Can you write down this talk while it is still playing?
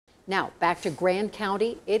Now, back to Grand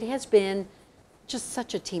County. It has been just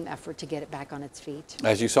such a team effort to get it back on its feet.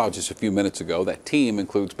 As you saw just a few minutes ago, that team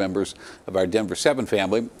includes members of our Denver 7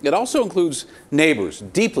 family. It also includes neighbors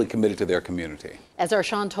deeply committed to their community. As our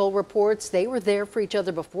Sean Toll reports, they were there for each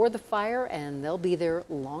other before the fire, and they'll be there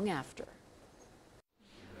long after.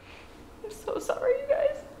 I'm so sorry, you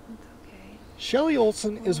guys. Shelly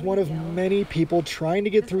Olson is one of many people trying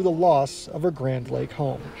to get through the loss of her Grand Lake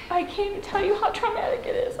home. I can't even tell you how traumatic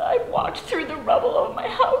it is. I walked through the rubble of my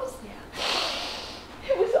house.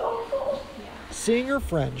 It was awful. Seeing her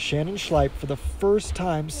friend Shannon Schleip for the first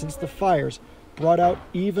time since the fires brought out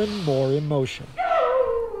even more emotion.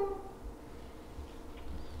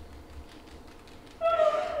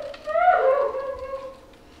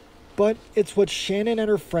 But it's what Shannon and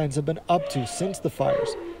her friends have been up to since the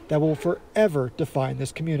fires that will forever define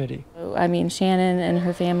this community. I mean, Shannon and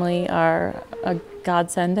her family are a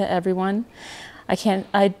godsend to everyone.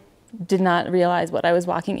 I did not realize what I was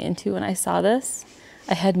walking into when I saw this.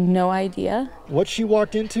 I had no idea. What she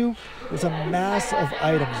walked into was a mass of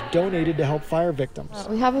items donated to help fire victims.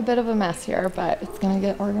 We have a bit of a mess here, but it's going to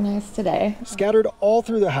get organized today. Scattered all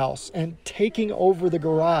through the house and taking over the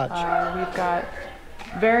garage. We've got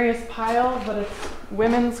various piles, but it's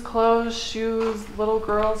women's clothes, shoes, little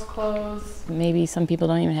girls' clothes. Maybe some people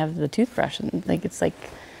don't even have the toothbrush, and it's like,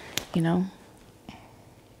 you know,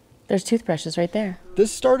 there's toothbrushes right there.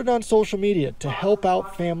 This started on social media to help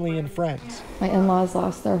out family and friends. My in-laws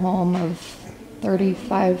lost their home of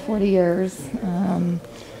 35, 40 years. A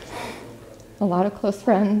lot of close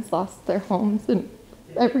friends lost their homes and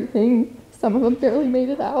everything. Some of them barely made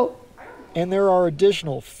it out. And there are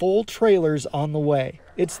additional full trailers on the way.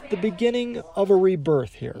 It's the beginning of a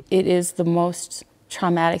rebirth here. It is the most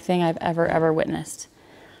traumatic thing I've ever witnessed.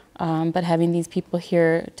 But having these people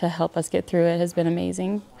here to help us get through it has been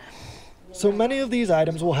amazing. So many of these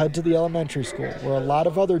items will head to the elementary school, where a lot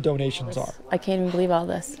of other donations are. I can't even believe all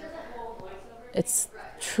this. It's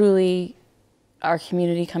truly our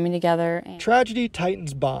community coming together. Tragedy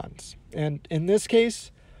tightens bonds, and in this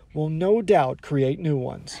case, will no doubt create new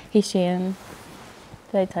ones. Hey, Shannon,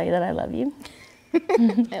 did I tell you that I love you? I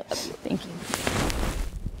love you. Thank you.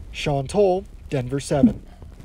 Sean Toll, Denver 7.